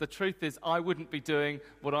The truth is, I wouldn't be doing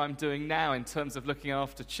what I'm doing now in terms of looking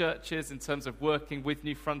after churches, in terms of working with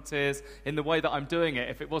New Frontiers, in the way that I'm doing it,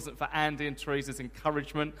 if it wasn't for Andy and Teresa's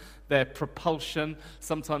encouragement, their propulsion,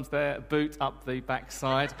 sometimes their boot up the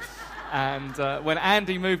backside. And when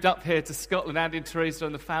Andy moved up here to Scotland, Andy and Teresa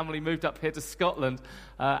and the family moved up here to Scotland,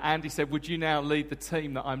 Andy said, would you now lead the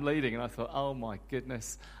team that I'm leading? And I thought, oh my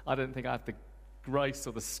goodness, I don't think I have the grace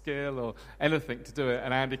or the skill or anything to do it.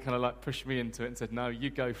 And Andy kind of like pushed me into it and said, no, you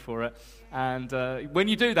go for it. And when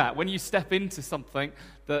you do that, when you step into something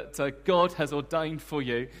that God has ordained for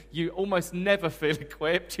you, you almost never feel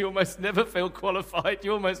equipped, you almost never feel qualified,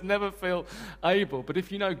 you almost never feel able. But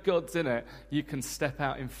if you know God's in it, you can step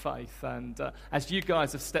out in faith. And as you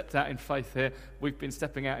guys have stepped out in faith here, we've been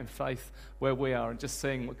stepping out in faith where we are and just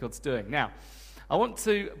seeing what God's doing. Now, I want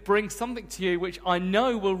to bring something to you which I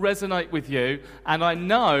know will resonate with you, and I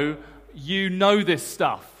know you know this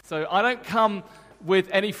stuff. So I don't come with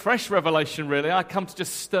any fresh revelation, really. I come to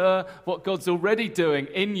just stir what God's already doing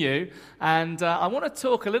in you. And I want to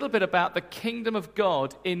talk a little bit about the kingdom of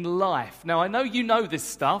God in life. Now, I know you know this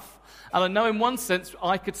stuff. And I know in one sense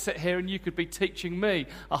I could sit here and you could be teaching me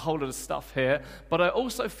a whole lot of stuff here. But I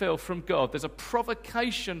also feel from God there's a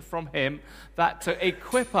provocation from Him that to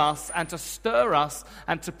equip us and to stir us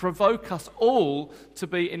and to provoke us all to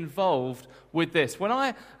be involved with this. When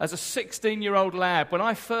I, as a 16-year-old lad, when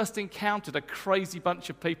I first encountered a crazy bunch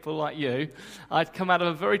of people like you, I'd come out of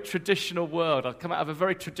a very traditional world. I'd come out of a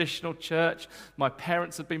very traditional church. My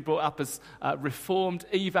parents had been brought up as Reformed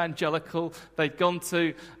evangelical. They'd gone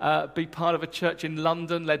to be part of a church in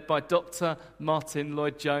London led by Dr. Martin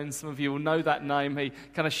Lloyd-Jones. Some of you will know that name. He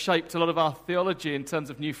kind of shaped a lot of our theology in terms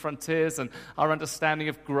of New Frontiers and our understanding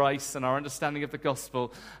of grace and our understanding of the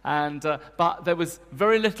gospel. And but there was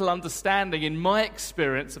very little understanding in my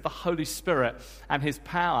experience of the Holy Spirit and His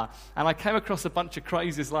power. And I came across a bunch of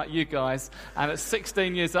crazies like you guys, and at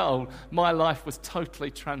 16 years old, my life was totally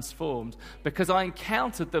transformed because I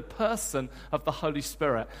encountered the person of the Holy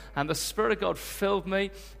Spirit. And the Spirit of God filled me,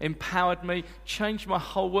 empowered me, changed my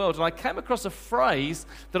whole world. And I came across a phrase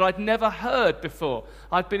that I'd never heard before.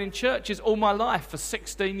 I'd been in churches all my life for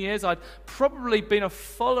 16 years. I'd probably been a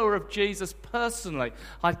follower of Jesus personally.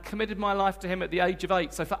 I'd committed my life to Him at the age of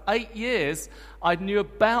 8. So for 8 years, I knew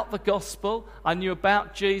about the gospel. I knew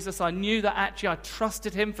about Jesus. I knew that actually I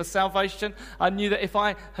trusted Him for salvation. I knew that if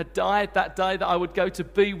I had died that day that I would go to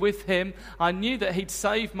be with Him. I knew that He'd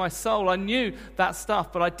save my soul. I knew that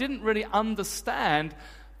stuff, but I didn't really understand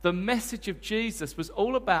the message of Jesus was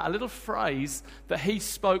all about a little phrase that He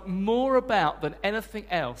spoke more about than anything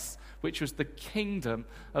else, which was the kingdom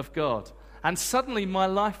of God. And suddenly my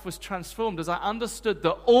life was transformed as I understood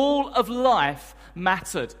that all of life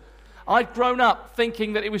mattered. I'd grown up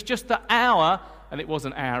thinking that it was just the hour, and it was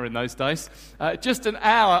an hour in those days, just an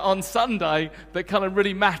hour on Sunday that kind of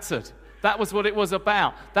really mattered. That was what it was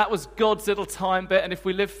about. That was God's little time bit, and if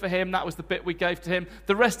we lived for Him, that was the bit we gave to Him.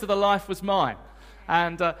 The rest of the life was mine.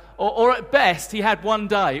 And or at best, He had one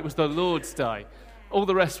day. It was the Lord's day. All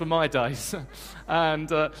the rest were my days.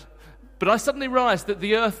 But I suddenly realized that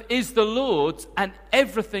the earth is the Lord's and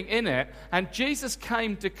everything in it. And Jesus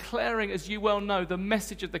came declaring, as you well know, the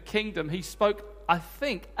message of the kingdom. He spoke, I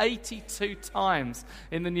think, 82 times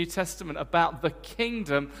in the New Testament about the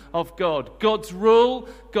kingdom of God. God's rule,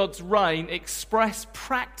 God's reign expressed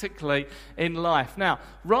practically in life. Now,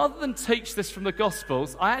 rather than teach this from the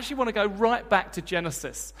Gospels, I actually want to go right back to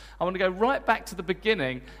Genesis. I want to go right back to the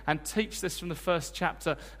beginning and teach this from the first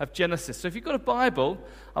chapter of Genesis. So if you've got a Bible,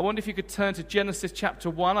 I wonder if you could turn to Genesis chapter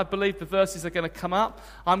 1. I believe the verses are going to come up.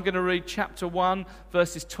 I'm going to read chapter 1,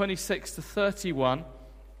 verses 26 to 31.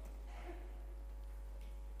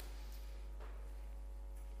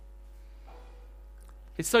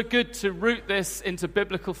 It's so good to root this into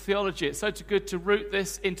biblical theology. It's so good to root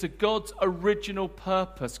this into God's original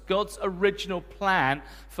purpose. God's original plan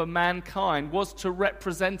for mankind was to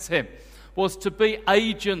represent Him, was to be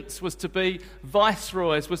agents, was to be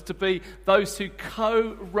viceroys, was to be those who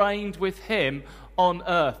co-reigned with Him on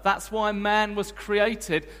earth. That's why man was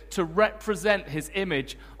created, to represent His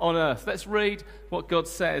image on earth. Let's read what God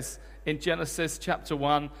says in Genesis chapter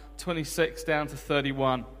 1, 26 down to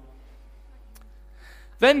 31.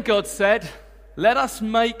 Then God said, "Let us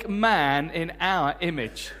make man in our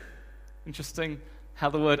image." Interesting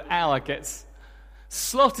how the word "our" gets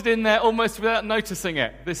slotted in there almost without noticing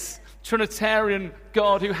it. This Trinitarian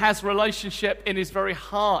God who has relationship in his very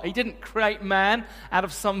heart. He didn't create man out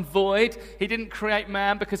of some void. He didn't create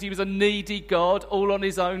man because he was a needy God all on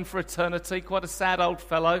his own for eternity, quite a sad old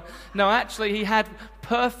fellow. No, actually, he had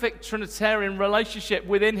perfect Trinitarian relationship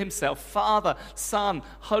within himself. Father, Son,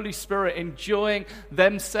 Holy Spirit enjoying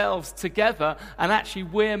themselves together, and actually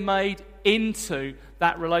we're made into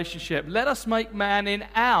that relationship. Let us make man in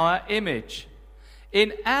our image,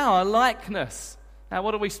 in our likeness. Now,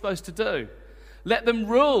 what are we supposed to do? Let them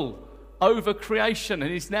rule over creation. And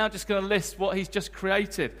he's now just going to list what he's just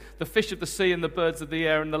created. The fish of the sea and the birds of the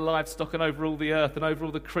air and the livestock and over all the earth and over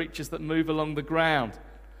all the creatures that move along the ground.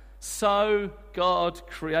 So God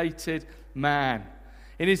created man.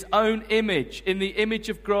 In his own image, in the image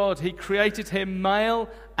of God, he created him, male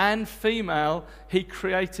and female, he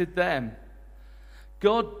created them.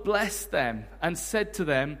 God blessed them and said to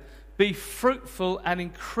them, "Be fruitful and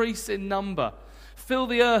increase in number. Fill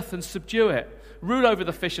the earth and subdue it. Rule over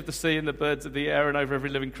the fish of the sea and the birds of the air and over every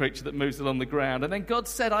living creature that moves along the ground." And then God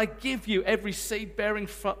said, "I give you every seed-bearing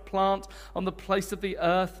plant on the place of the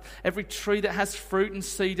earth, every tree that has fruit and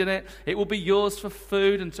seed in it. It will be yours for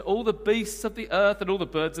food, and to all the beasts of the earth and all the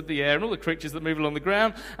birds of the air and all the creatures that move along the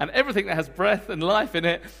ground and everything that has breath and life in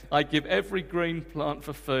it, I give every green plant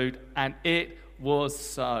for food." And it was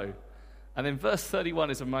so. And then verse 31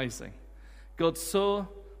 is amazing. God saw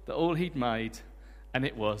that all he'd made, and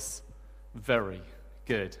it was very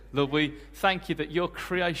good. Lord, we thank you that your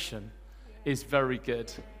creation is very good.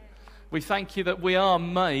 We thank you that we are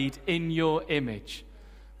made in your image.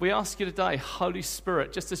 We ask you today, Holy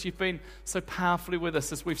Spirit, just as you've been so powerfully with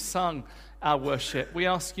us as we've sung our worship, we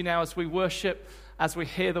ask you now as we worship, as we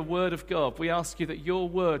hear the word of God, we ask you that your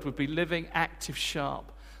word would be living, active,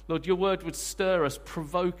 sharp. Lord, your word would stir us,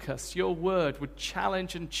 provoke us. Your word would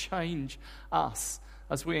challenge and change us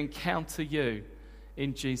as we encounter you.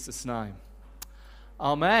 In Jesus' name.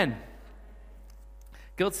 Amen.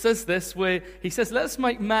 God says this, he says, let us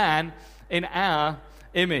make man in our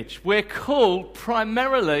image. We're called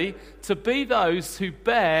primarily to be those who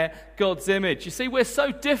bear God's image. You see, we're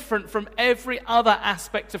so different from every other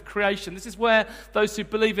aspect of creation. This is where those who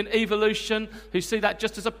believe in evolution, who see that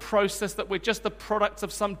just as a process, that we're just the product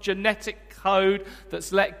of some genetic code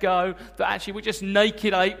that's let go, that actually we're just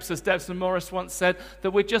naked apes, as Desmond Morris once said,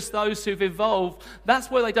 that we're just those who've evolved.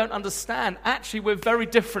 That's where they don't understand. Actually, we're very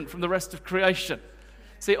different from the rest of creation.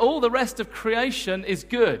 See, all the rest of creation is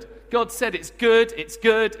good. God said it's good, it's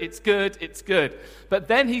good, it's good, it's good. But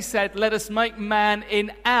then he said, let us make man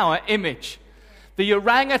in our image. The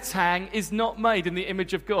orangutan is not made in the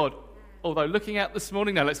image of God. Although looking out this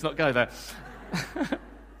morning, no, let's not go there. It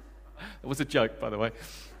was a joke, by the way,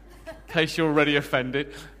 in case you're already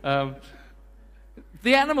offended. The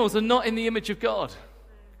animals are not in the image of God.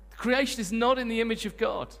 Creation is not in the image of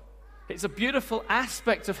God. It's a beautiful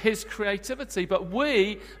aspect of his creativity, but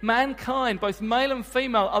we, mankind, both male and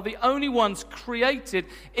female, are the only ones created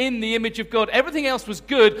in the image of God. Everything else was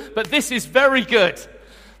good, but this is very good,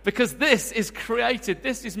 because this is created,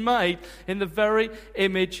 this is made in the very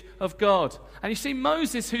image of God. And you see,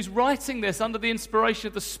 Moses, who's writing this under the inspiration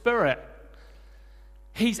of the Spirit,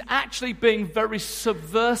 he's actually being very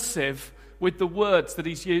subversive with the words that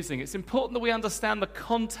he's using. It's important that we understand the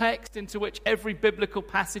context into which every biblical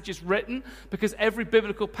passage is written, because every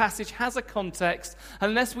biblical passage has a context.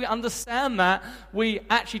 Unless we understand that, we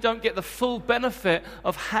actually don't get the full benefit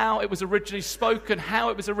of how it was originally spoken, how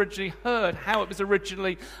it was originally heard, how it was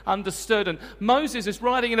originally understood. And Moses is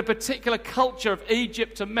writing in a particular culture of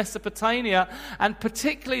Egypt and Mesopotamia, and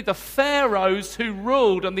particularly the pharaohs who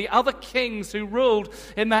ruled and the other kings who ruled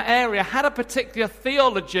in that area had a particular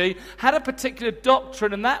theology, had a particular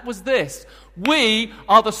doctrine, and that was this: we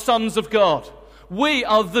are the sons of God. We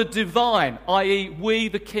are the divine, i.e. we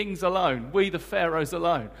the kings alone, we the pharaohs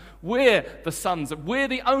alone. We're the sons of, we're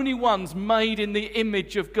the only ones made in the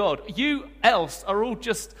image of God. You else are all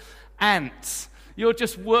just ants. You're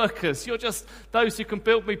just workers. You're just those who can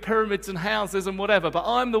build me pyramids and houses and whatever. But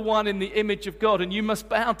I'm the one in the image of God, and you must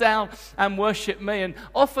bow down and worship me. And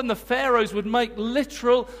often the pharaohs would make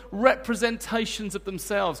literal representations of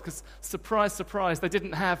themselves, because surprise, surprise, they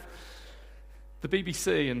didn't have the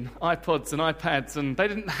BBC and iPods and iPads, and they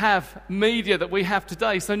didn't have media that we have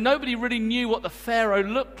today. So nobody really knew what the Pharaoh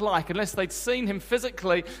looked like unless they'd seen him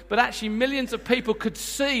physically. But actually millions of people could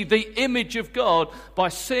see the image of God by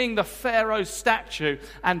seeing the Pharaoh's statue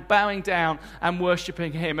and bowing down and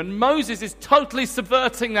worshipping him. And Moses is totally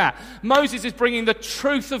subverting that. Moses is bringing the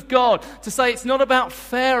truth of God to say it's not about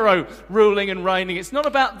Pharaoh ruling and reigning. It's not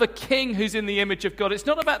about the king who's in the image of God. It's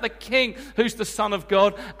not about the king who's the son of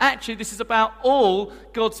God. Actually, this is about all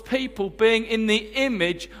God's people being in the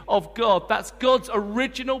image of God. That's God's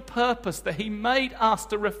original purpose, that he made us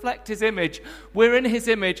to reflect his image. We're in his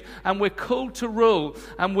image, and we're called to rule,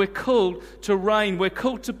 and we're called to reign. We're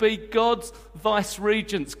called to be God's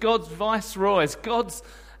vice-regents, God's viceroys, God's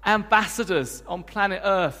ambassadors on planet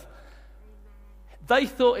Earth. They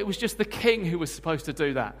thought it was just the king who was supposed to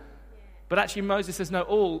do that. But actually Moses says, no,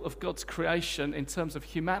 all of God's creation in terms of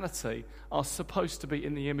humanity are supposed to be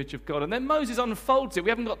in the image of God. And then Moses unfolds it. We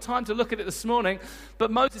haven't got time to look at it this morning, but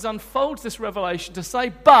Moses unfolds this revelation to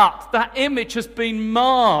say, but that image has been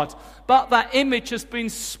marred, but that image has been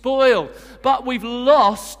spoiled, but we've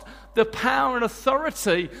lost the power and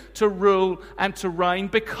authority to rule and to reign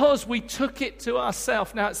because we took it to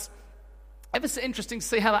ourselves. Now, it's ever so interesting to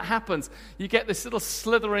see how that happens. You get this little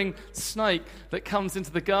slithering snake that comes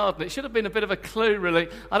into the garden. It should have been a bit of a clue, really.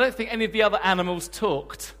 I don't think any of the other animals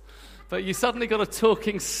talked. But you suddenly got a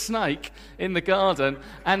talking snake in the garden,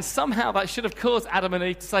 and somehow that should have caused Adam and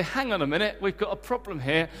Eve to say, hang on a minute, we've got a problem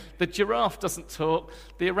here. The giraffe doesn't talk,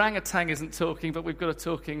 the orangutan isn't talking, but we've got a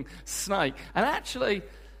talking snake. And actually,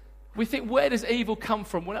 we think, where does evil come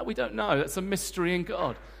from? Well, we don't know. That's a mystery in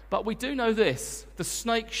God. But we do know this: the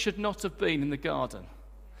snake should not have been in the garden.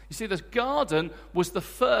 You see, the garden was the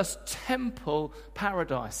first temple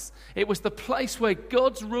paradise. It was the place where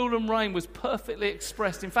God's rule and reign was perfectly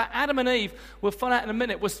expressed. In fact, Adam and Eve, we'll find out in a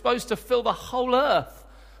minute, were supposed to fill the whole earth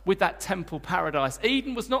with that temple paradise.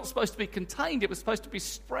 Eden was not supposed to be contained. It was supposed to be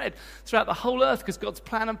spread throughout the whole earth, because God's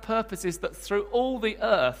plan and purpose is that through all the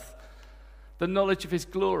earth, the knowledge of his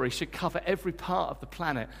glory should cover every part of the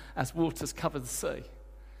planet as waters cover the sea.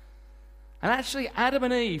 And actually, Adam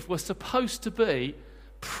and Eve were supposed to be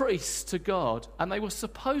priests to God, and they were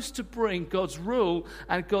supposed to bring God's rule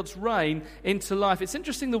and God's reign into life. It's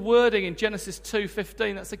interesting, the wording in Genesis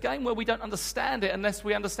 2:15. That's again where we don't understand it unless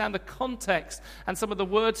we understand the context and some of the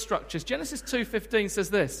word structures. Genesis 2:15 says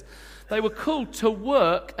this: they were called to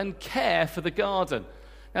work and care for the garden.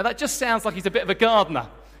 Now that just sounds like he's a bit of a gardener.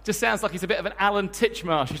 Just sounds like he's a bit of an Alan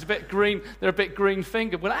Titchmarsh. He's a bit green. They're a bit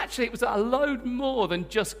green-fingered. Well, actually, it was a load more than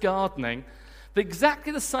just gardening.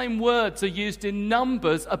 Exactly the same words are used in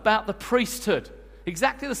Numbers about the priesthood.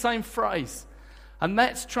 Exactly the same phrase. And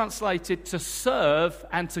that's translated to serve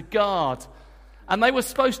and to guard. And they were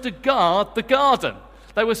supposed to guard the garden.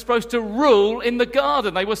 They were supposed to rule in the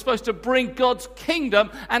garden. They were supposed to bring God's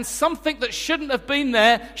kingdom, and something that shouldn't have been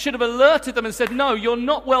there should have alerted them and said, no, you're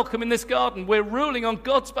not welcome in this garden. We're ruling on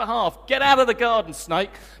God's behalf. Get out of the garden, snake.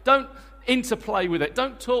 Don't interplay with it.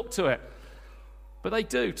 Don't talk to it. But they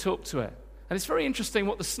do talk to it. And it's very interesting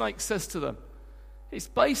what the snake says to them. It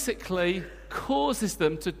basically causes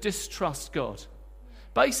them to distrust God.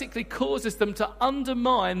 Basically causes them to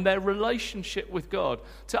undermine their relationship with God,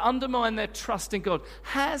 to undermine their trust in God.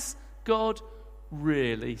 Has God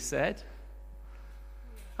really said?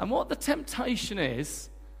 And what the temptation is,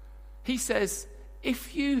 he says,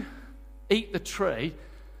 if you eat the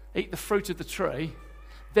fruit of the tree,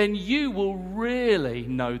 then you will really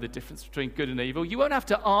know the difference between good and evil. You won't have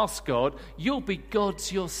to ask God. You'll be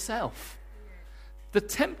God's yourself. The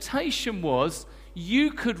temptation was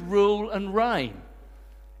you could rule and reign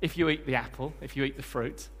if you eat the apple, if you eat the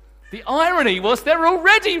fruit. The irony was they're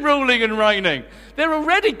already ruling and reigning. They've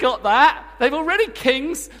already got that. They've already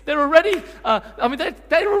kings. They're already,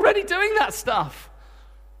 they're already doing that stuff.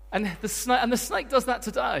 And the snake does that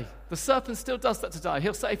today. The serpent still does that today.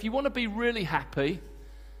 He'll say, if you want to be really happy,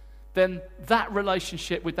 then that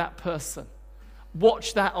relationship with that person,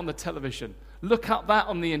 watch that on the television, look up that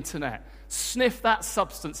on the internet, sniff that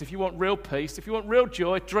substance if you want real peace, if you want real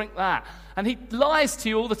joy, drink that. And he lies to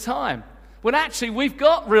you all the time. When actually we've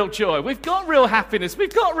got real joy, we've got real happiness,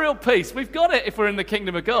 we've got real peace, we've got it if we're in the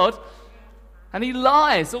kingdom of God. And he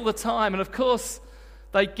lies all the time. And of course,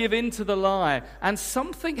 they give in to the lie. And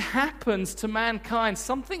something happens to mankind.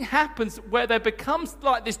 Something happens where there becomes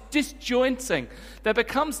like this disjointing. There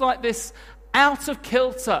becomes like this out of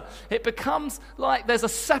kilter. It becomes like there's a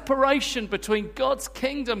separation between God's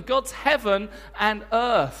kingdom, God's heaven and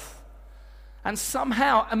earth. And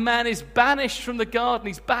somehow a man is banished from the garden.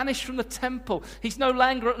 He's banished from the temple. He's no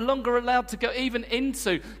longer allowed to go even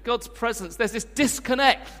into God's presence. There's this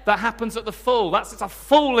disconnect that happens at the fall. It's a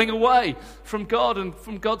falling away from God and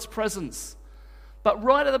from God's presence. But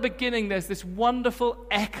right at the beginning, there's this wonderful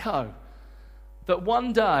echo that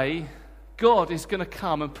one day God is going to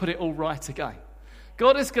come and put it all right again.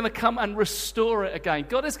 God is going to come and restore it again.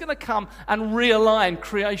 God is going to come and realign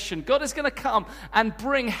creation. God is going to come and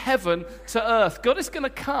bring heaven to earth. God is going to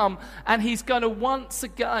come and he's going to once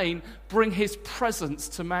again bring his presence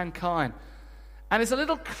to mankind. And there's a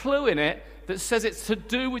little clue in it that says it's to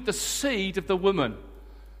do with the seed of the woman.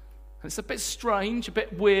 And it's a bit strange, a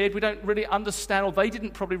bit weird. We don't really understand, or they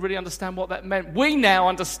didn't probably really understand what that meant. We now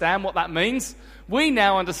understand what that means. We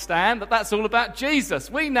now understand that that's all about Jesus.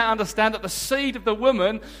 We now understand that the seed of the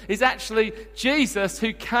woman is actually Jesus,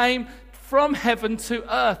 who came from heaven to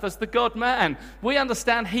earth as the God-man. We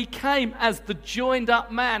understand he came as the joined-up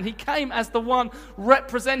man. He came as the one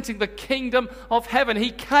representing the kingdom of heaven.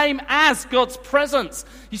 He came as God's presence.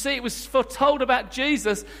 You see, it was foretold about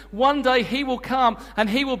Jesus. One day he will come and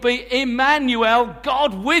he will be Emmanuel,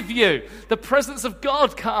 God with you. The presence of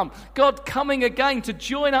God come. God coming again to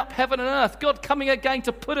join up heaven and earth. God coming again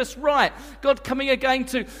to put us right. God coming again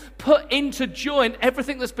to put into joint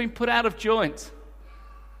everything that's been put out of joint.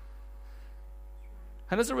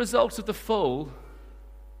 And as a result of the fall,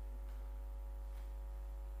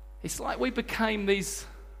 it's like we became these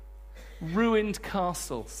ruined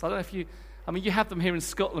castles. I don't know if you have them here in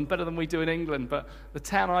Scotland better than we do in England, but the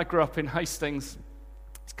town I grew up in, Hastings,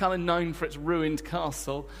 it's kind of known for its ruined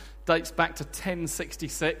castle. Dates back to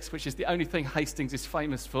 1066, which is the only thing Hastings is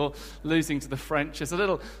famous for, losing to the French. There's a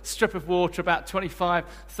little strip of water about 25,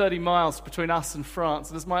 30 miles between us and France.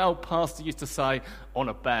 And as my old pastor used to say, on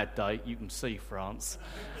a bad day, you can see France.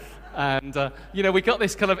 And, we got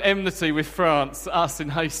this kind of enmity with France, us in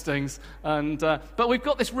Hastings. But we've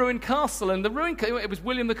got this ruined castle. And it was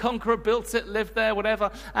William the Conqueror built it, lived there,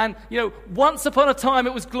 whatever. And, once upon a time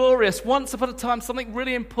it was glorious. Once upon a time something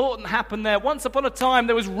really important happened there. Once upon a time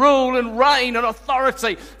there was rule and reign and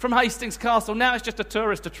authority from Hastings Castle. Now it's just a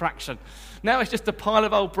tourist attraction. Now it's just a pile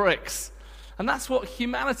of old bricks. And that's what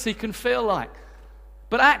humanity can feel like.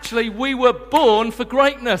 But actually, we were born for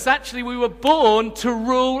greatness. Actually, we were born to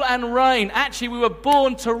rule and reign. Actually, we were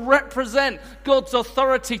born to represent God's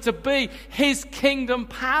authority, to be his kingdom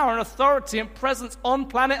power and authority and presence on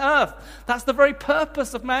planet Earth. That's the very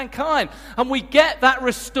purpose of mankind. And we get that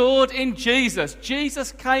restored in Jesus.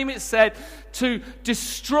 Jesus came, it said, to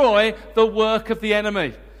destroy the work of the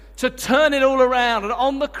enemy, to turn it all around. And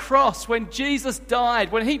on the cross, when Jesus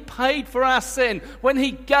died, when he paid for our sin, when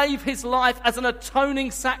he gave his life as an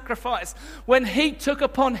atoning sacrifice, when he took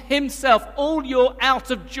upon himself all your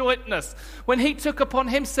out of jointness, when he took upon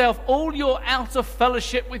himself all your out of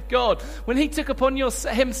fellowship with God, when he took upon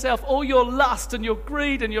himself all your lust and your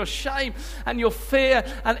greed and your shame and your fear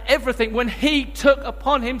and everything, when he took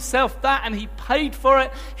upon himself that and he paid for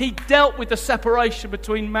it, he dealt with the separation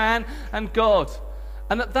between man and God.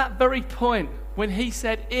 And at that very point, when he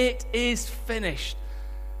said, it is finished,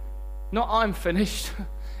 not I'm finished,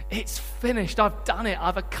 it's finished, I've done it,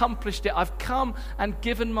 I've accomplished it, I've come and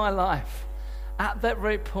given my life. At that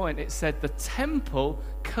very point, it said the temple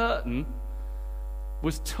curtain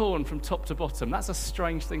was torn from top to bottom. That's a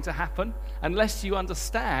strange thing to happen, unless you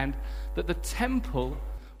understand that the temple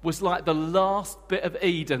was like the last bit of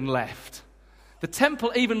Eden left. The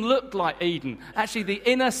temple even looked like Eden. Actually, the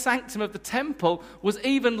inner sanctum of the temple was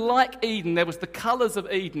even like Eden. There was the colors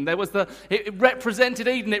of Eden. It represented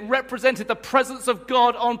Eden. It represented the presence of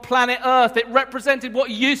God on planet Earth. It represented what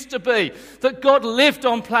used to be, that God lived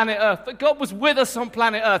on planet Earth, that God was with us on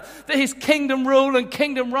planet Earth, that his kingdom rule and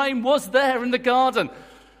kingdom reign was there in the garden.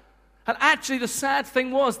 And actually, the sad thing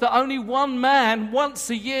was that only one man once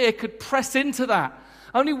a year could press into that.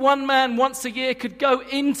 Only one man once a year could go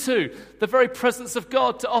into the very presence of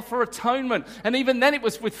God to offer atonement. And even then it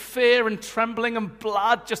was with fear and trembling and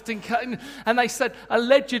blood just in case. And they said,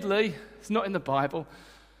 allegedly, it's not in the Bible,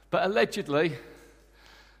 but allegedly,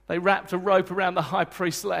 they wrapped a rope around the high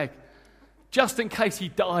priest's leg just in case he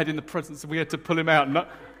died in the presence and we had to pull him out. No,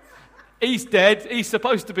 he's dead. He's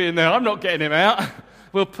supposed to be in there. I'm not getting him out.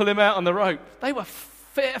 We'll pull him out on the rope. They were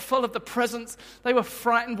fearful of the presence. They were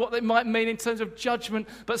frightened what it might mean in terms of judgment.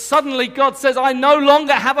 But suddenly God says, I no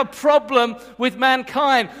longer have a problem with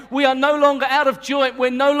mankind. We are no longer out of joint.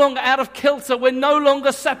 We're no longer out of kilter. We're no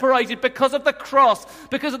longer separated because of the cross,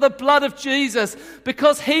 because of the blood of Jesus,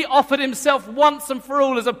 because he offered himself once and for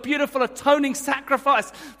all as a beautiful atoning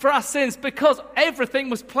sacrifice for our sins, because everything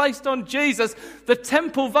was placed on Jesus. The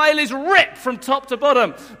temple veil is ripped from top to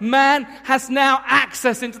bottom. Man has now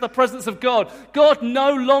access into the presence of God. God no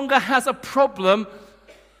longer has a problem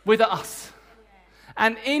with us.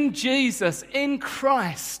 And in Jesus, in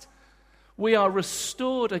Christ, we are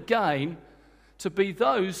restored again to be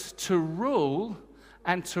those to rule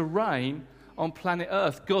and to reign on planet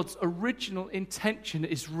Earth. God's original intention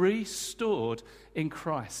is restored in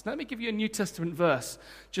Christ. Let me give you a New Testament verse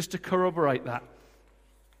just to corroborate that.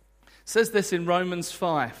 It says this in Romans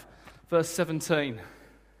 5, verse 17.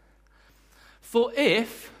 For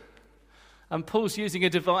if, and Paul's using a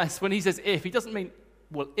device, when he says if, he doesn't mean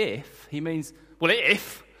well, if, he means, well,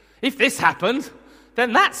 if this happened,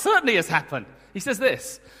 then that certainly has happened. He says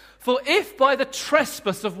this, for if by the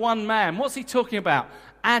trespass of one man, what's he talking about?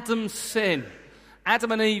 Adam's sin,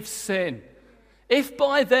 Adam and Eve's sin. If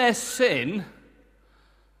by their sin,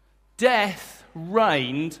 death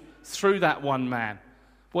reigned through that one man.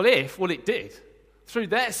 Well, it did. Through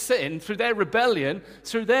their sin, through their rebellion,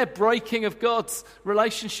 through their breaking of God's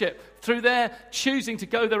relationship, through their choosing to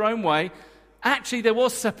go their own way, actually there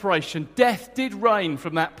was separation. Death did reign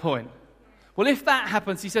from that point. Well, if that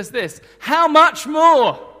happens, he says this, how much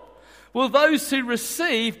more will those who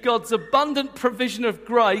receive God's abundant provision of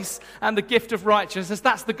grace and the gift of righteousness,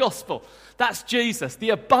 that's the gospel, that's Jesus, the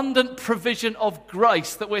abundant provision of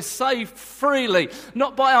grace, that we're saved freely,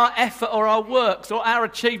 not by our effort or our works or our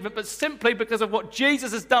achievement, but simply because of what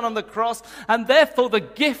Jesus has done on the cross, and therefore the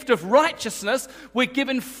gift of righteousness, we're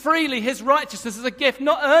given freely his righteousness as a gift,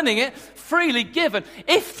 not earning it, freely given.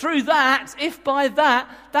 If by that,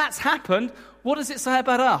 that's happened, what does it say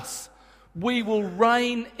about us? We will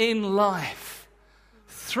reign in life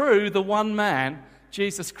through the one man,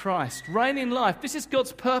 Jesus Christ. Reign in life. This is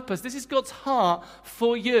God's purpose. This is God's heart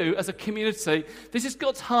for you as a community. This is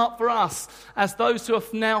God's heart for us as those who are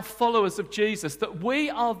now followers of Jesus, that we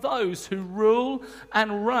are those who rule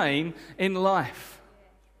and reign in life.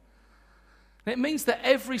 And it means that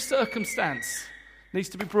every circumstance needs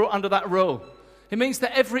to be brought under that rule. It means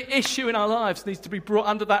that every issue in our lives needs to be brought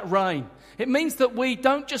under that reign. It means that we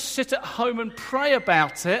don't just sit at home and pray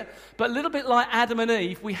about it, but a little bit like Adam and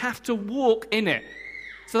Eve, we have to walk in it.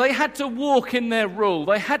 So they had to walk in their rule.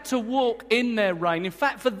 They had to walk in their reign. In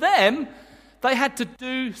fact, for them, they had to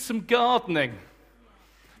do some gardening.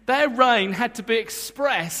 Their reign had to be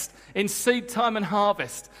expressed in seed time and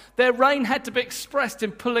harvest. Their reign had to be expressed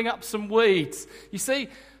in pulling up some weeds. You see,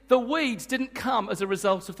 the weeds didn't come as a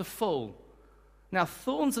result of the fall. Now,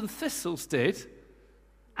 thorns and thistles did,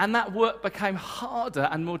 and that work became harder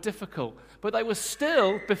and more difficult. But they were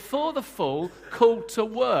still, before the fall, called to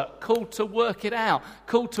work it out,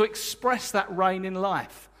 called to express that reign in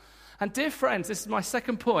life. And dear friends, this is my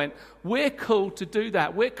second point, we're called to do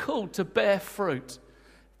that. We're called to bear fruit.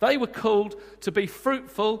 They were called to be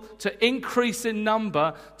fruitful, to increase in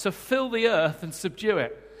number, to fill the earth and subdue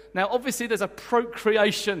it. Now, obviously, there's a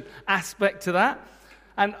procreation aspect to that.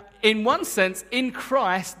 And in one sense, in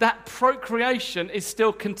Christ, that procreation is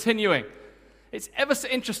still continuing. It's ever so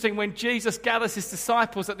interesting when Jesus gathers his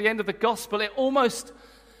disciples at the end of the gospel, it almost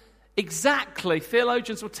exactly,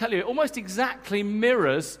 theologians will tell you, it almost exactly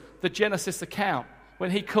mirrors the Genesis account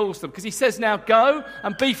when he calls them. Because he says, now go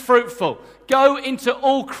and be fruitful. Go into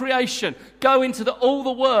all creation. Go into all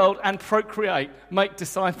the world and procreate. Make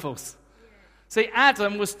disciples. See,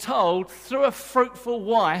 Adam was told through a fruitful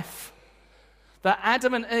wife that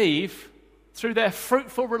Adam and Eve, through their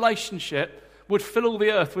fruitful relationship, would fill all the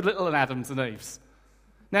earth with little Adams and Eves.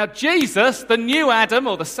 Now Jesus, the new Adam,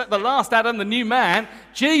 or the last Adam, the new man,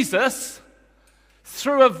 Jesus,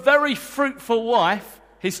 through a very fruitful wife,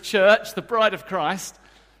 his church, the bride of Christ,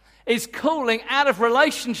 is calling out of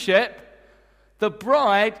relationship the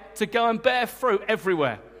bride to go and bear fruit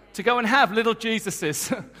everywhere. To go and have little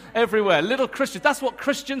Jesuses everywhere, little Christians. That's what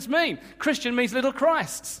Christians mean. Christian means little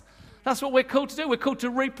Christs. That's what we're called to do. We're called to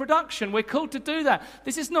reproduction. We're called to do that.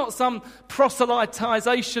 This is not some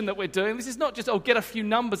proselytization that we're doing. This is not just, get a few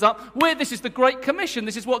numbers up. This is the Great Commission.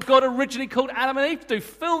 This is what God originally called Adam and Eve to do.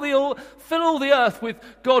 Fill all the earth with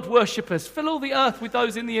God worshippers. Fill all the earth with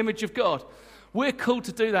those in the image of God. We're called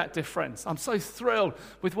to do that, dear friends. I'm so thrilled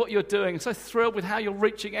with what you're doing. I'm so thrilled with how you're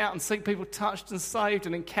reaching out and seeing people touched and saved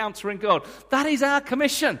and encountering God. That is our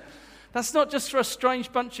commission. That's not just for a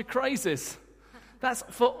strange bunch of crazies. That's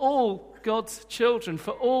for all God's children,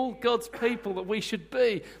 for all God's people, that we should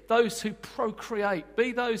be those who procreate,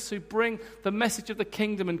 be those who bring the message of the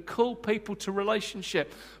kingdom and call people to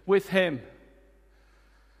relationship with him.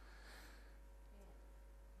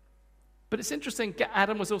 But it's interesting,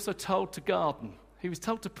 Adam was also told to garden. He was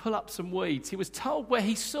told to pull up some weeds. He was told where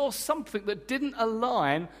he saw something that didn't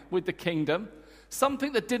align with the kingdom,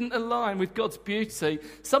 something that didn't align with God's beauty,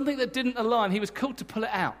 something that didn't align, he was called to pull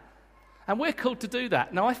it out. And we're called to do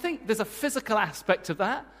that. Now, I think there's a physical aspect of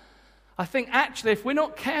that. I think actually if we're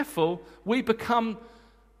not careful, we become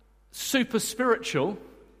super spiritual.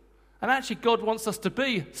 And actually God wants us to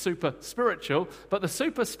be super spiritual. But the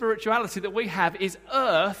super spirituality that we have is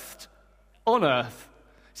earthed on earth.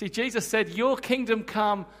 See, Jesus said, your kingdom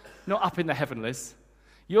come not up in the heavenlies.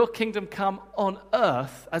 Your kingdom come on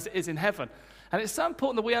earth as it is in heaven. And it's so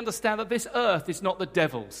important that we understand that this earth is not the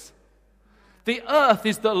devil's. The earth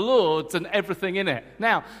is the Lord's and everything in it.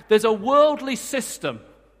 Now, there's a worldly system,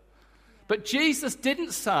 But Jesus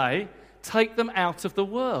didn't say, take them out of the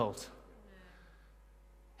world.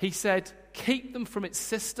 He said, keep them from its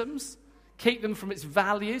systems, keep them from its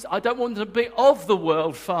values. I don't want them to be of the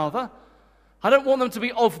world, Father. I don't want them to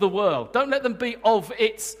be of the world. Don't let them be of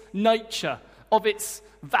its nature, of its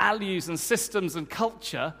values and systems and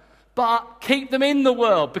culture, but keep them in the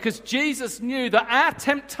world, because Jesus knew that our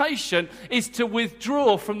temptation is to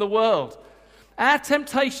withdraw from the world. Our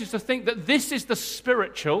temptation is to think that this is the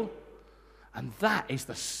spiritual and that is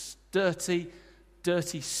the dirty,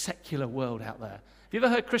 dirty secular world out there. Have you ever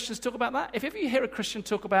heard Christians talk about that? If ever you hear a Christian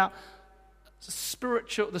talk about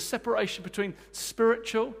spiritual, the separation between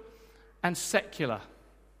spiritual and secular,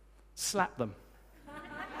 slap them.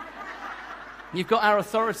 You've got our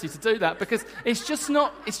authority to do that, because it's just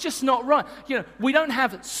not right. You know, we don't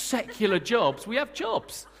have secular jobs, we have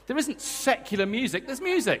jobs. There isn't secular music, there's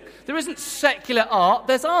music. There isn't secular art,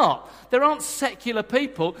 there's art. There aren't secular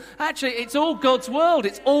people. Actually, it's all God's world,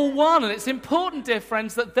 it's all one. And it's important, dear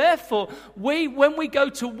friends, that therefore when we go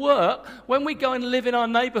to work, when we go and live in our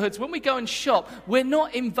neighbourhoods, when we go and shop, we're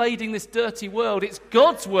not invading this dirty world. It's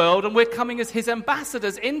God's world, and we're coming as his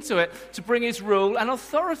ambassadors into it to bring his rule and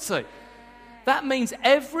authority. That means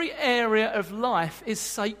every area of life is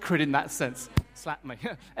sacred in that sense. Slap me.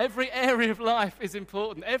 Every area of life is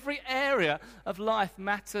important. Every area of life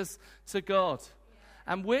matters to God.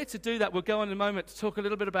 And we're to do that. We'll go on in a moment to talk a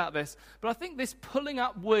little bit about this. But I think this pulling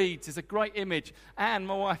up weeds is a great image. Anne,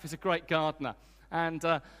 my wife, is a great gardener. And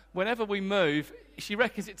whenever we move, she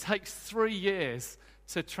reckons it takes 3 years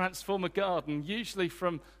to transform a garden, usually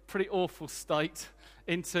from pretty awful state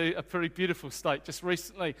into a pretty beautiful state. Just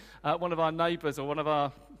recently, one of our neighbours, or one of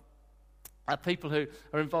our people who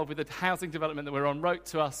are involved with the housing development that we're on, wrote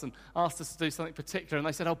to us and asked us to do something particular. And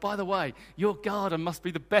they said, oh, by the way, your garden must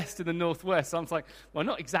be the best in the Northwest. So I was like, well,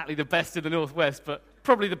 not exactly the best in the Northwest, but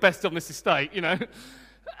probably the best on this estate, you know.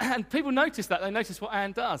 And people notice that. They notice what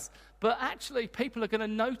Anne does. But actually, people are going to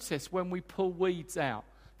notice when we pull weeds out.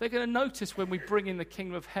 They're going to notice when we bring in the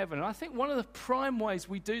kingdom of heaven. And I think one of the prime ways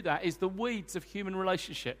we do that is the weeds of human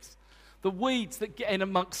relationships, the weeds that get in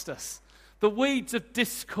amongst us, the weeds of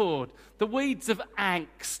discord, the weeds of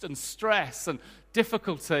angst and stress and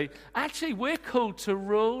difficulty. Actually, we're called to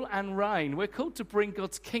rule and reign. We're called to bring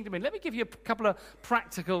God's kingdom in. Let me give you a couple of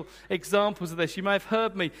practical examples of this. You may have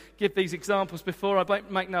heard me give these examples before. I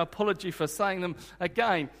make no apology for saying them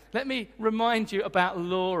again. Let me remind you about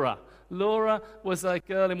Laura. Laura was a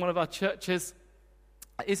girl in one of our churches,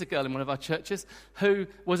 who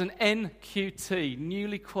was an NQT,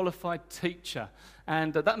 newly qualified teacher.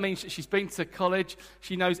 And that means that she's been to college,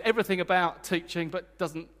 she knows everything about teaching, but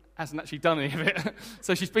hasn't actually done any of it.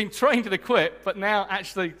 So she's been trained and equipped, but now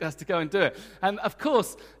actually has to go and do it. And of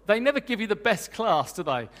course, they never give you the best class, do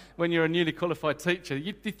they, when you're a newly qualified teacher?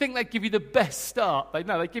 You think they give you the best start? They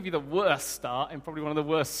give you the worst start in probably one of the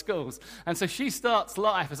worst schools. And so she starts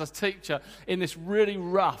life as a teacher in this really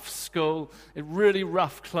rough school, a really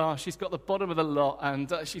rough class. She's got the bottom of the lot,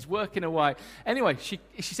 and she's working away. Anyway, she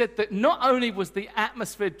said that not only was the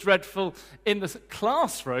atmosphere dreadful in the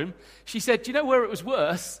classroom, she said, do you know where it was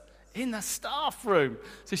worse? In the staff room.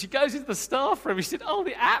 So she goes into the staff room. She said, oh,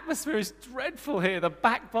 the atmosphere is dreadful here. The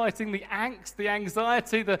backbiting, the angst, the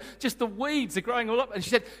anxiety, just the weeds are growing all up. And she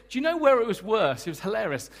said, do you know where it was worse? It was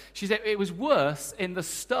hilarious. She said, it was worse in the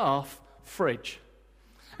staff fridge.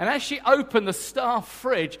 And as she opened the staff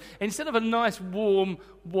fridge, instead of a nice warm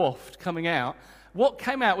waft coming out, what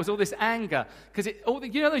came out was all this anger. Because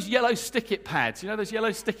you know those yellow stick-it pads? You know those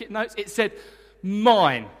yellow stick-it notes? It said,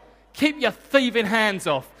 mine. Keep your thieving hands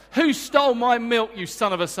off. Who stole my milk, you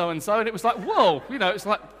son of a so-and-so? And it was like, whoa, it's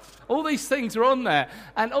like all these things are on there.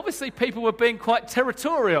 And obviously people were being quite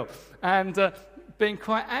territorial and being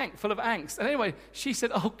quite full of angst. And anyway, she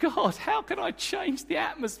said, oh God, how can I change the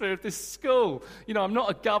atmosphere of this school? I'm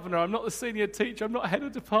not a governor, I'm not the senior teacher, I'm not head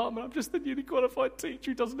of department, I'm just the newly qualified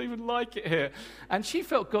teacher who doesn't even like it here. And she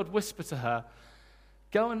felt God whisper to her,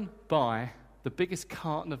 go and buy the biggest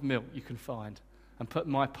carton of milk you can find and put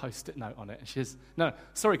my post-it note on it. And she says, no,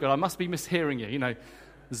 sorry, God, I must be mishearing you.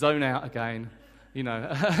 Zone out again.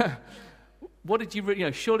 What did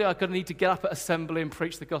you, surely I'm going to need to get up at assembly and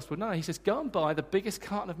preach the gospel. No, he says, go and buy the biggest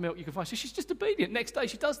carton of milk you can find. So she's just obedient. Next day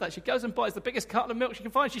she does that. She goes and buys the biggest carton of milk she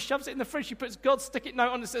can find. She shoves it in the fridge. She puts God's stick-it note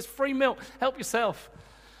on it that says, free milk, help yourself.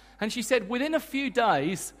 And she said, within a few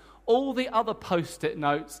days, all the other post-it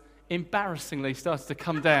notes embarrassingly started to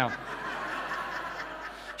come down.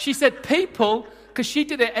 She said, because she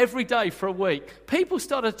did it every day for a week, people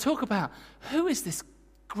started to talk about, who is this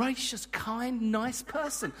gracious, kind, nice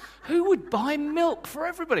person who would buy milk for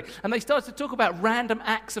everybody. And they started to talk about random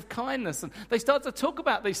acts of kindness, and they started to talk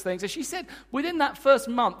about these things. And she said within that first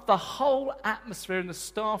month, the whole atmosphere in the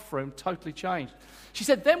staff room totally changed. She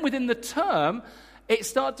said then within the term, it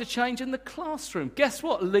started to change in the classroom. Guess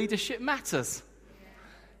what? Leadership matters.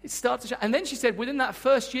 It started to change. And then she said within that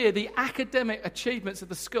first year, the academic achievements of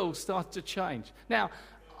the school started to change. Now,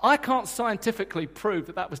 I can't scientifically prove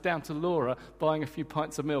that was down to Laura buying a few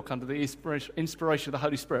pints of milk under the inspiration of the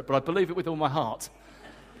Holy Spirit, but I believe it with all my heart.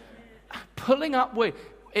 Pulling up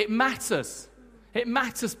it matters. It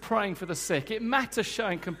matters praying for the sick. It matters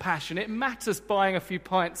showing compassion. It matters buying a few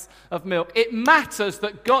pints of milk. It matters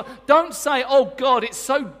that God, don't say, oh God, it's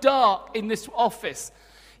so dark in this office.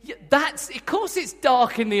 Of course it's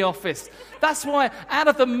dark in the office. That's why out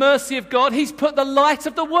of the mercy of God, he's put the light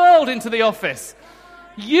of the world into the office.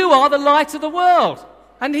 You are the light of the world.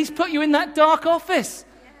 And he's put you in that dark office.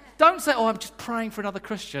 Don't say, oh, I'm just praying for another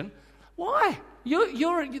Christian. Why?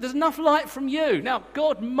 There's enough light from you. Now,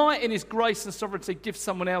 God might, in his grace and sovereignty, give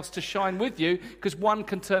someone else to shine with you, because one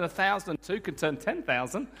can turn 1,000 and two can turn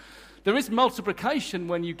 10,000. There is multiplication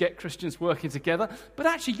when you get Christians working together, but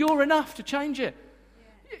actually you're enough to change it.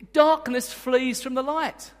 Darkness flees from the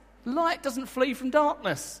light. Light doesn't flee from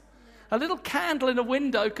darkness. A little candle in a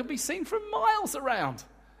window can be seen from miles around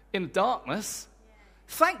in darkness.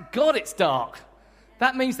 Thank God it's dark.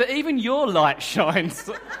 That means that even your light shines.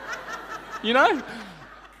 You know?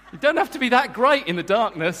 You don't have to be that great in the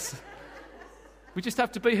darkness. We just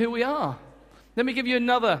have to be who we are. Let me give you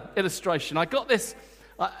another illustration. I got this.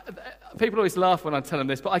 People always laugh when I tell them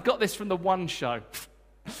this, but I got this from the One Show.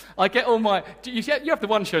 I get all my... You have the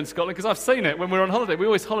One Show in Scotland, because I've seen it when we're on holiday. We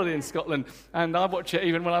always holiday in Scotland, and I watch it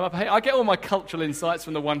even when I'm up here. I get all my cultural insights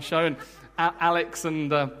from the One Show, and Alex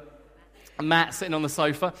and Matt sitting on the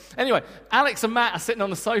sofa. Anyway, Alex and Matt are sitting on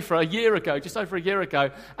the sofa just over a year ago,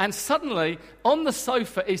 and suddenly on the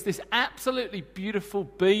sofa is this absolutely beautiful,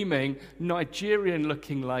 beaming,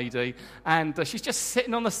 Nigerian-looking lady, and she's just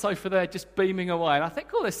sitting on the sofa there, just beaming away. And I think,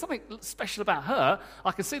 oh, there's something special about her.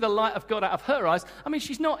 I can see the light of God out of her eyes. I mean,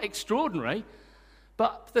 she's not extraordinary,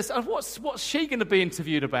 but what's she going to be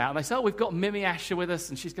interviewed about? And they say, oh, we've got Mimi Asher with us,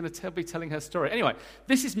 and she's going to be telling her story. Anyway,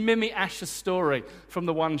 this is Mimi Asher's story from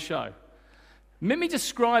the One Show. Mimi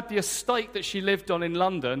described the estate that she lived on in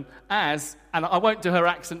London as, and I won't do her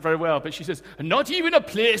accent very well, but she says, not even a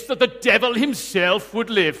place that the devil himself would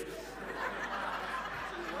live.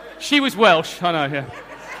 She was Welsh, I know,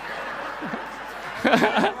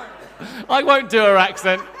 yeah. I won't do her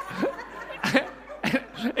accent.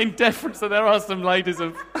 In deference that there are some ladies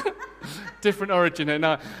of different origin here.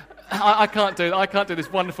 No, I can't do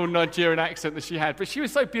this wonderful Nigerian accent that she had. But she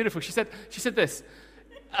was so beautiful. She said this.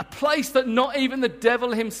 A place that not even the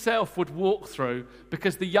devil himself would walk through,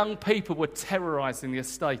 because the young people were terrorising the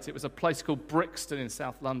estate. It was a place called Brixton in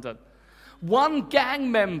South London. One gang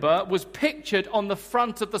member was pictured on the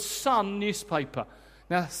front of the Sun newspaper.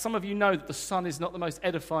 Now, some of you know that the Sun is not the most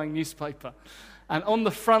edifying newspaper. And on the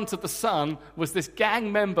front of the Sun was this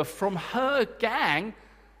gang member from her gang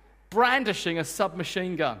brandishing a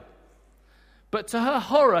submachine gun. But to her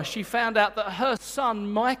horror, she found out that her son,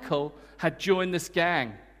 Michael, had joined this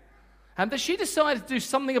gang. And that she decided to do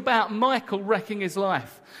something about Michael wrecking his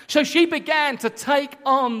life. So she began to take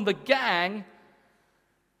on the gang,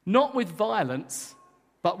 not with violence,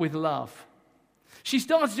 but with love. She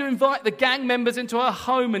started to invite the gang members into her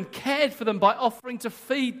home and cared for them by offering to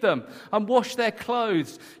feed them and wash their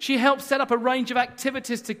clothes. She helped set up a range of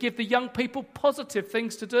activities to give the young people positive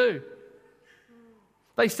things to do.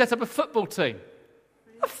 They set up a football team.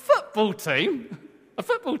 A football team? A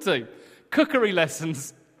football team. Cookery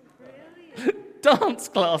lessons. Dance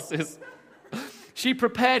classes. She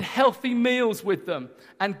prepared healthy meals with them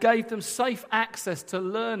and gave them safe access to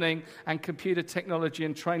learning and computer technology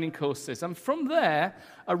and training courses. And from there,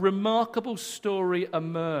 a remarkable story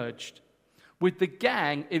emerged, with the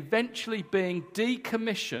gang eventually being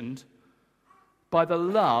decommissioned by the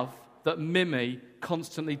love that Mimi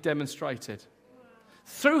constantly demonstrated.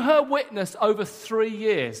 Through her witness over 3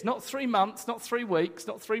 years, not 3 months, not 3 weeks,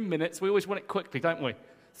 not 3 minutes. We always want it quickly, don't we?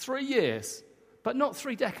 3 years, but not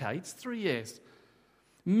 3 decades, 3 years.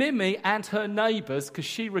 Mimi and her neighbours, because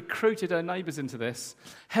she recruited her neighbours into this,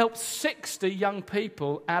 helped 60 young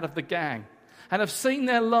people out of the gang and have seen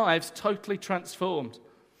their lives totally transformed.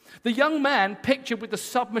 The young man pictured with the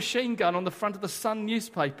submachine gun on the front of the Sun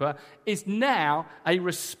newspaper is now a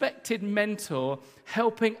respected mentor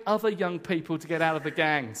helping other young people to get out of the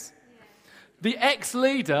gangs. The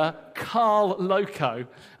ex-leader, Carl Loco.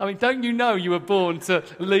 I mean, don't you know you were born to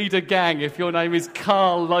lead a gang if your name is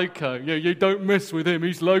Carl Loco? You don't mess with him,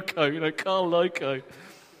 he's Loco. Carl Loco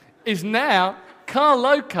Carl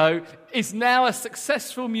Loco is now a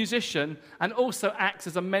successful musician and also acts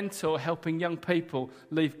as a mentor helping young people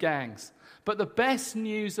leave gangs. But the best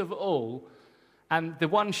news of all, and the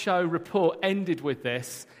One Show report ended with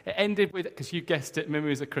this. It ended with, because you guessed it,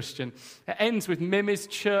 Mimi is a Christian. It ends with Mimi's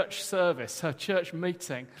church service, her church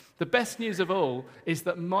meeting. The best news of all is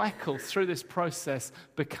that Michael, through this process,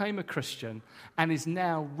 became a Christian and is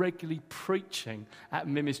now regularly preaching at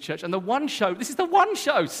Mimi's church. And the One Show, this is the One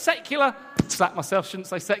Show, secular, slap myself, shouldn't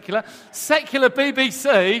say secular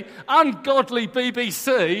BBC, ungodly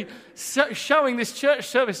BBC, showing this church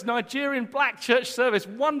service, Nigerian black church service,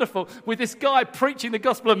 wonderful, with this guy preaching the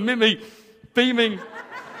gospel and Mimi beaming,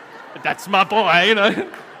 that's my boy,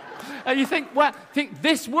 And you think,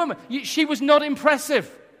 this woman, she was not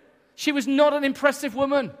impressive. She was not an impressive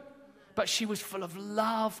woman, but she was full of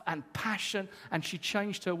love and passion, and she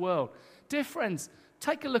changed her world. Dear friends,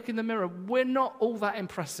 take a look in the mirror. We're not all that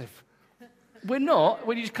impressive. We're not,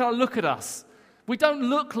 when you just kind of look at us. We don't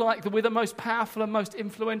look like we're the most powerful and most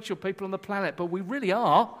influential people on the planet, but we really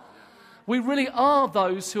are. We really are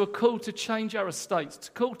those who are called to change our estates,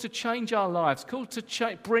 called to change our lives, called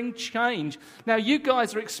to bring change. Now, you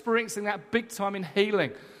guys are experiencing that big time in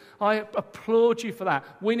healing. I applaud you for that.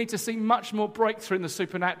 We need to see much more breakthrough in the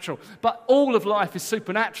supernatural. But all of life is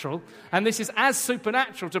supernatural, and this is as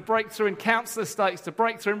supernatural to break through in council estates, to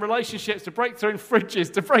break through in relationships, to break through in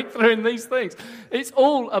fridges, to break through in these things. It's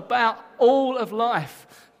all about all of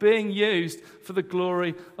life being used for the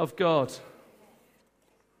glory of God.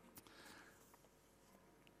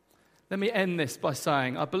 Let me end this by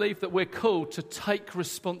saying I believe that we're called to take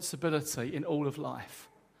responsibility in all of life.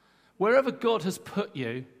 Wherever God has put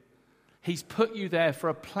you, He's put you there for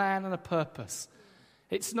a plan and a purpose.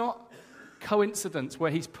 It's not coincidence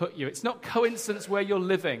where He's put you. It's not coincidence where you're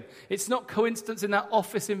living. It's not coincidence in that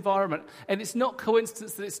office environment. And it's not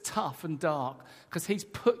coincidence that it's tough and dark, because He's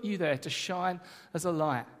put you there to shine as a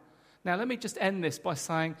light. Now, let me just end this by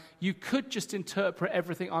saying you could just interpret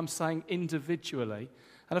everything I'm saying individually.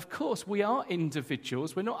 And of course, we are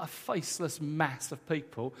individuals. We're not a faceless mass of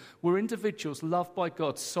people. We're individuals loved by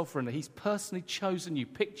God sovereignly. He's personally chosen you,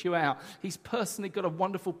 picked you out. He's personally got a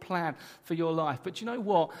wonderful plan for your life. But do you know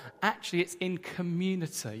what? Actually, it's in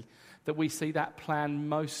community that we see that plan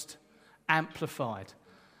most amplified.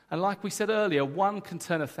 And like we said earlier, 1 can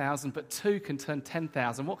turn 1,000, but 2 can turn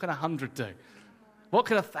 10,000. What can 100 do? What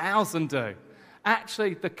can 1,000 do?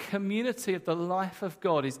 Actually, the community of the life of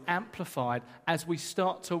God is amplified as we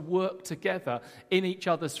start to work together in each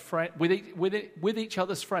other's with each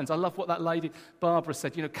other's friends. I love what that lady Barbara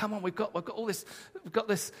said. Come on, we've got all this, we've got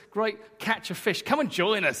this great catch of fish. Come and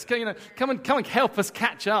join us. Come and help us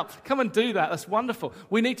catch up. Come and do that. That's wonderful.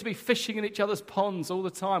 We need to be fishing in each other's ponds all the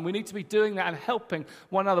time. We need to be doing that and helping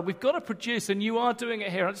one another. We've got to produce, and you are doing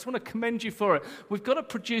it here. I just want to commend you for it. We've got to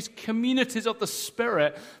produce communities of the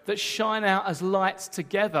Spirit that shine out as lights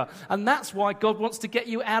together. And that's why God wants to get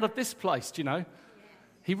you out of this place, do you know?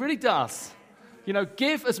 He really does.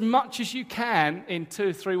 Give as much as you can in 2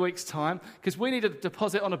 or 3 weeks' time, because we need a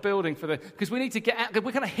deposit on a building because we need to get out.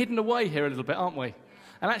 We're kind of hidden away here a little bit, aren't we?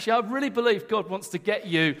 And actually, I really believe God wants to get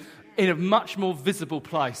you in a much more visible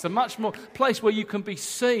place, a much more place where you can be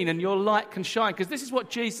seen and your light can shine. Because this is what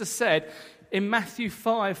Jesus said in Matthew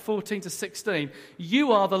 5:14-16.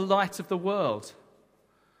 You are the light of the world.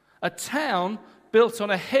 A town built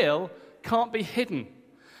on a hill can't be hidden.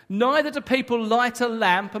 Neither do people light a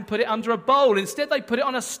lamp and put it under a bowl. Instead, they put it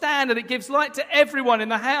on a stand, and it gives light to everyone in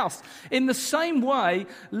the house. In the same way,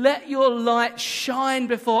 let your light shine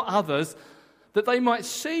before others, that they might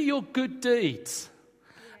see your good deeds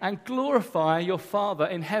and glorify your Father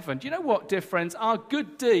in heaven. Do you know what, dear friends? Our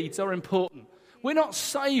good deeds are important. We're not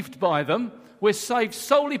saved by them. We're saved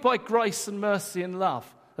solely by grace and mercy and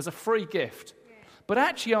love as a free gift. But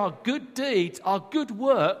actually, our good deeds, our good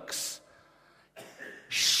works,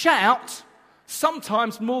 shout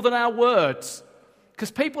sometimes more than our words. Because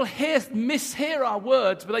people mishear our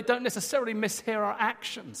words, but they don't necessarily mishear our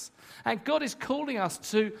actions. And God is calling us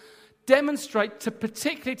to demonstrate,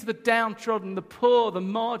 particularly to the downtrodden, the poor, the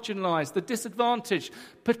marginalized, the disadvantaged,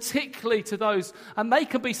 particularly to those, and they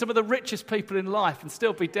can be some of the richest people in life and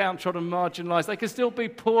still be downtrodden, marginalized. They can still be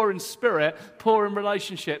poor in spirit, poor in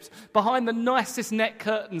relationships. Behind the nicest net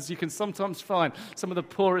curtains, you can sometimes find some of the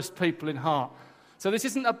poorest people in heart. So this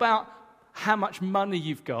isn't about how much money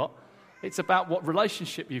you've got. It's about what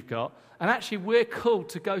relationship you've got. And actually, we're called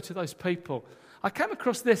to go to those people. I came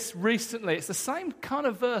across this recently. It's the same kind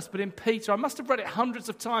of verse, but in Peter. I must have read it hundreds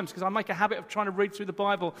of times because I make a habit of trying to read through the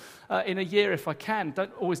Bible in a year if I can.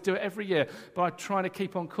 Don't always do it every year, but I try to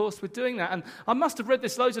keep on course with doing that. And I must have read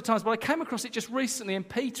this loads of times, but I came across it just recently in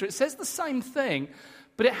Peter. It says the same thing,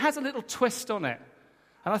 but it has a little twist on it.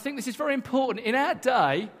 And I think this is very important in our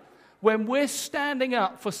day when we're standing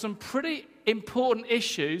up for some pretty important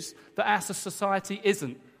issues that our society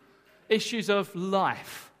isn't. Issues of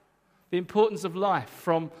life. The importance of life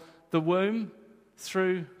from the womb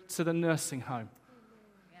through to the nursing home.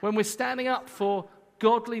 When we're standing up for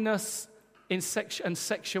godliness and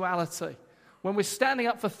sexuality. When we're standing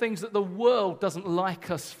up for things that the world doesn't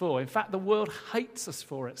like us for. In fact, the world hates us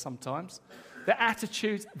for it sometimes. Their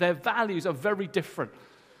attitudes, their values are very different.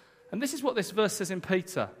 And this is what this verse says in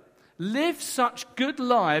Peter. Live such good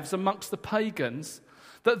lives amongst the pagans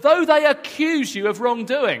that though they accuse you of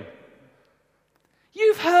wrongdoing.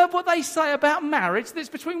 You've heard what they say about marriage, that it's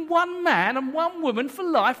between one man and one woman for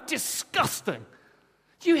life. Disgusting.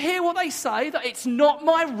 Do you hear what they say, that it's not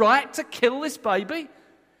my right to kill this baby?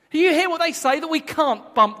 Do you hear what they say, that we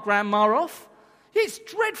can't bump grandma off? It's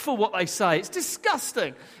dreadful what they say. It's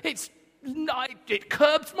disgusting. It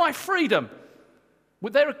curbs my freedom.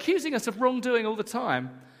 Well, they're accusing us of wrongdoing all the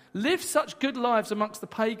time. Live such good lives amongst the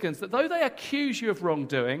pagans that though they accuse you of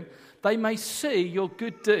wrongdoing, they may see your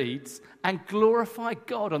good deeds and glorify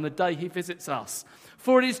God on the day he visits us.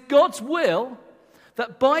 For it is God's will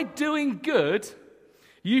that by doing good,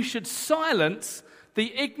 you should silence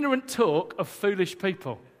the ignorant talk of foolish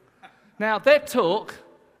people. Now, their talk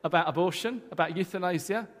about abortion, about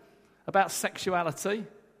euthanasia, about sexuality,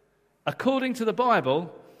 according to the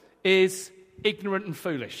Bible, is ignorant and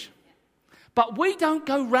foolish. But we don't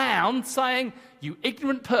go round saying, you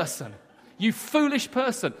ignorant person, you foolish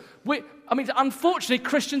person. Unfortunately,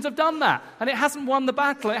 Christians have done that, and it hasn't won the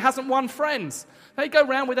battle, it hasn't won friends. They go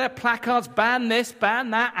around with their placards, ban this,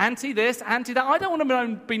 ban that, anti-this, anti-that. I don't want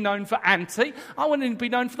to be known for anti. I want to be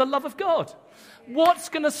known for the love of God. What's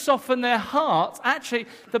going to soften their hearts? Actually,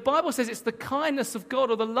 the Bible says it's the kindness of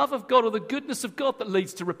God or the love of God or the goodness of God that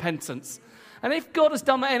leads to repentance. And if God has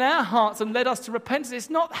done that in our hearts and led us to repentance,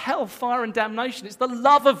 it's not hellfire and damnation. It's the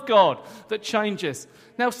love of God that changes.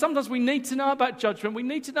 Now, sometimes we need to know about judgment. We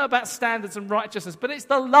need to know about standards and righteousness. But it's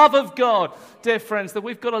the love of God, dear friends, that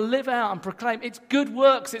we've got to live out and proclaim. It's good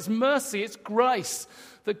works, it's mercy, it's grace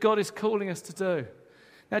that God is calling us to do.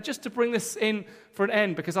 Now, just to bring this in for an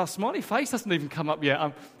end, because our smiley face hasn't even come up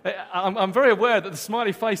yet. I'm very aware that the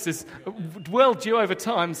smiley face is well due over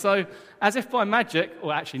time. So, as if by magic,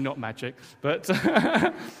 or actually not magic, but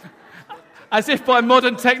as if by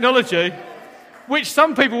modern technology, which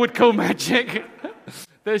some people would call magic,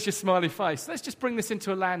 there's your smiley face. Let's just bring this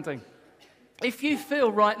into a landing. If you feel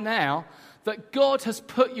right now that God has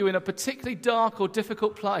put you in a particularly dark or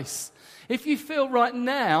difficult place, if you feel right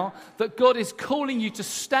now that God is calling you to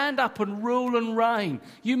stand up and rule and reign,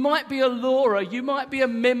 you might be a Laura, you might be a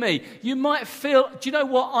Mimi, you might feel, do you know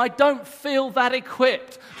what, I don't feel that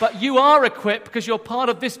equipped, but you are equipped because you're part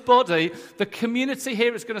of this body. The community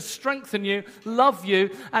here is going to strengthen you, love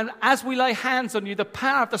you, and as we lay hands on you, the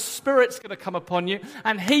power of the Spirit's going to come upon you,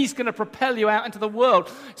 and He's going to propel you out into the world.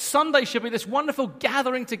 Sunday should be this wonderful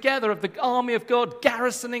gathering together of the army of God,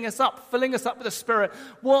 garrisoning us up, filling us up with the Spirit.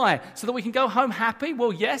 Why? So that we can go home happy?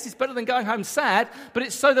 Well, yes, it's better than going home sad, but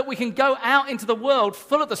it's so that we can go out into the world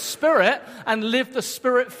full of the Spirit and live the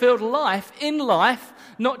Spirit-filled life in life,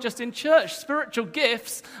 not just in church. Spiritual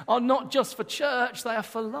gifts are not just for church, they are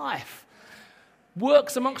for life.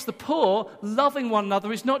 Works amongst the poor, loving one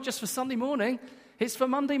another, is not just for Sunday morning, it's for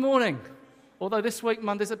Monday morning. Although this week,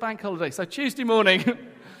 Monday's a bank holiday, so Tuesday morning,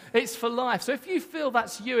 it's for life. So if you feel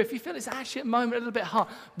that's you, if you feel it's actually at the moment a little bit hard,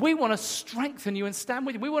 we want to strengthen you and stand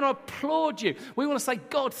with you. We want to applaud you. We want to say,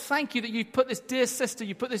 God, thank you that you've put this dear sister,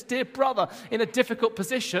 you put this dear brother in a difficult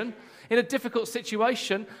position, in a difficult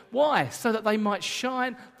situation. Why? So that they might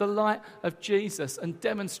shine the light of Jesus and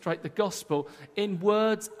demonstrate the gospel in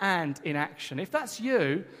words and in action. If that's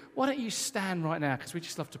you, why don't you stand right now? Because we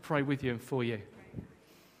just love to pray with you and for you.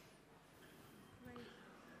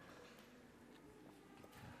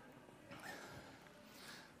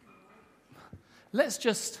 Let's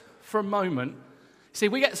just, for a moment, see,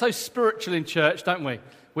 we get so spiritual in church, don't we?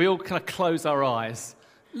 We all kind of close our eyes.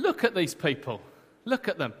 Look at these people. Look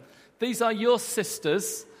at them. These are your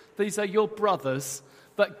sisters. These are your brothers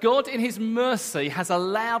that God, in His mercy, has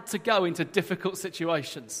allowed to go into difficult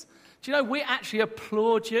situations. Do you know, we actually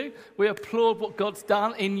applaud you. We applaud what God's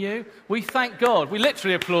done in you. We thank God. We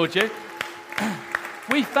literally applaud you.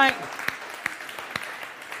 We thank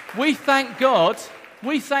God.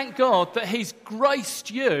 We thank God that He's graced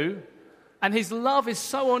you And his love is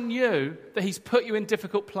so on you that he's put you in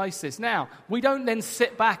difficult places. Now, we don't then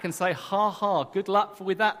sit back and say, ha ha, good luck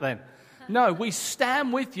with that then. No, we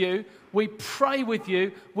stand with you, we pray with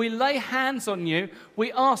you, we lay hands on you,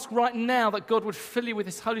 we ask right now that God would fill you with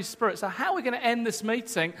his Holy Spirit. So how we're going to end this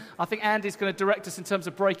meeting, I think Andy's going to direct us in terms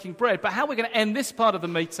of breaking bread, but how we're going to end this part of the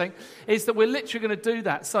meeting is that we're literally going to do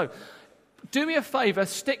that. So do me a favour,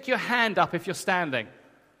 stick your hand up if you're standing.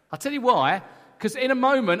 I'll tell you why. Because in a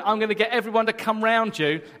moment, I'm going to get everyone to come round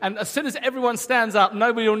you, and as soon as everyone stands up,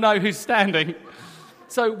 nobody will know who's standing.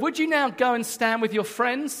 So would you now go and stand with your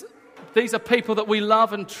friends? These are people that we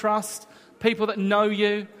love and trust, people that know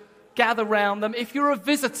you. Gather round them. If you're a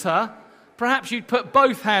visitor, perhaps you'd put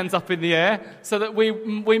both hands up in the air so that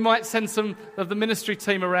we might send some of the ministry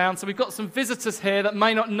team around. So we've got some visitors here that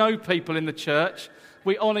may not know people in the church.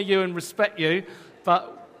 We honour you and respect you,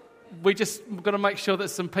 but we've got to make sure that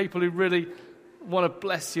some people who really want to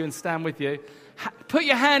bless you and stand with you. Put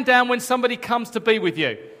your hand down when somebody comes to be with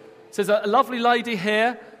you. So there's a lovely lady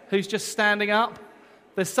here who's just standing up.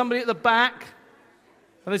 There's somebody at the back.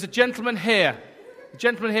 And there's a gentleman here. The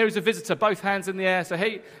gentleman here is a visitor, both hands in the air. So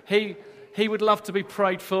he would love to be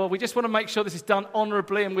prayed for. We just want to make sure this is done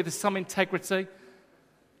honourably and with some integrity.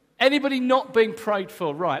 Anybody not being prayed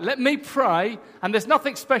for? Right, let me pray. And there's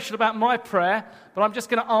nothing special about my prayer, but I'm just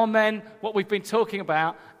going to amen what we've been talking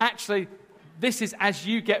about. Actually, this is as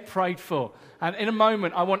you get prayed for. And in a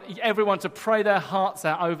moment, I want everyone to pray their hearts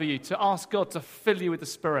out over you, to ask God to fill you with the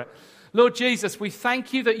Spirit. Lord Jesus, we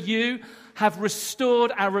thank you that you have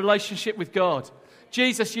restored our relationship with God.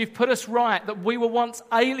 Jesus, you've put us right, that we were once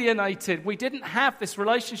alienated. We didn't have this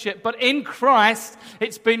relationship, but in Christ,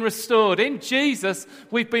 it's been restored. In Jesus,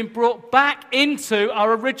 we've been brought back into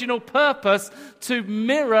our original purpose to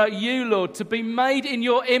mirror you, Lord, to be made in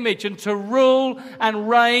your image and to rule and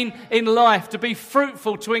reign in life, to be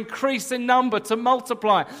fruitful, to increase in number, to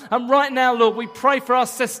multiply. And right now, Lord, we pray for our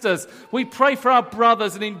sisters. We pray for our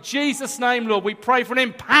brothers. And in Jesus' name, Lord, we pray for an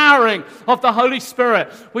empowering of the Holy Spirit.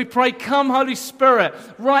 We pray, come, Holy Spirit.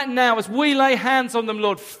 Right now, as we lay hands on them,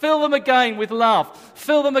 Lord, fill them again with love.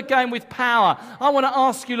 Fill them again with power. I want to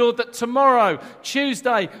ask you, Lord, that tomorrow,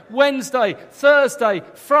 Tuesday, Wednesday, Thursday,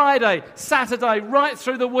 Friday, Saturday, right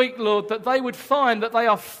through the week, Lord, that they would find that they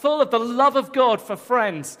are full of the love of God for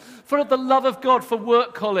friends, full of the love of God for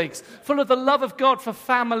work colleagues, full of the love of God for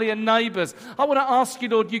family and neighbours. I want to ask you,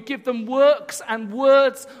 Lord, you give them works and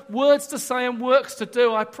words to say and works to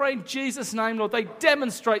do. I pray in Jesus' name, Lord, they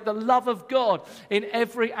demonstrate the love of God in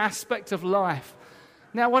every aspect of life.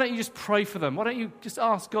 Now, why don't you just pray for them? Why don't you just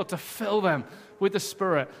ask God to fill them with the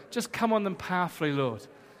Spirit? Just come on them powerfully, Lord.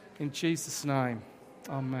 In Jesus' name,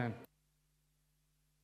 amen.